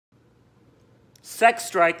Sex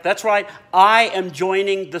strike. That's right. I am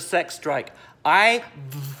joining the sex strike. I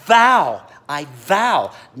vow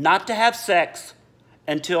not to have sex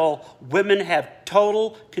until women have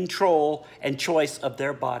total control and choice of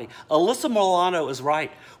their body. Alyssa Milano is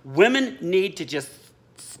right. Women need to just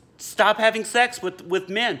stop having sex with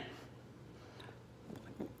men.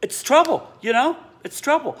 It's trouble, you know? It's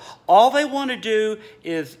trouble. All they want to do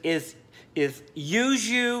is use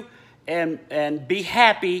you and be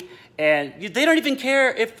happy, and they don't even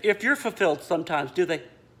care if you're fulfilled sometimes, do they?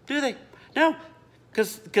 Do they? No.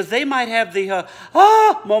 Because they might have the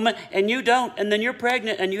moment and you don't, and then you're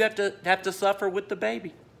pregnant and you have to suffer with the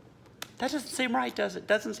baby. That doesn't seem right, does it?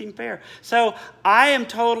 Doesn't seem fair. So I am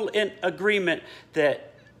total in agreement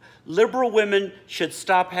that liberal women should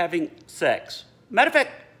stop having sex. Matter of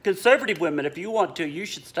fact, conservative women, if you want to, you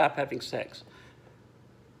should stop having sex.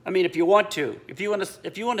 I mean, if you want to. If you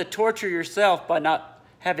want to torture yourself by not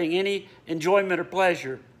having any enjoyment or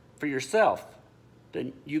pleasure for yourself,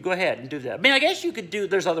 then you go ahead and do that. I mean, I guess you could do,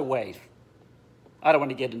 there's other ways. I don't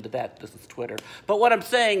want to get into that. This is Twitter. But what I'm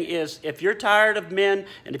saying is, if you're tired of men,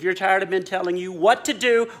 and if you're tired of men telling you what to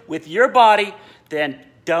do with your body, then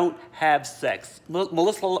don't have sex.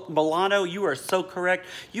 Melissa Milano, you are so correct.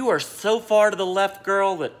 You are so far to the left,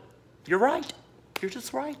 girl, that you're right. You're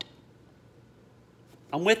just right.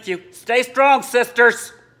 I'm with you. Stay strong,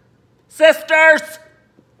 sisters. Sisters!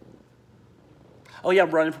 Oh, yeah,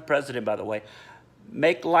 I'm running for president, by the way.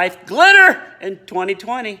 Make life glitter in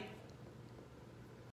 2020.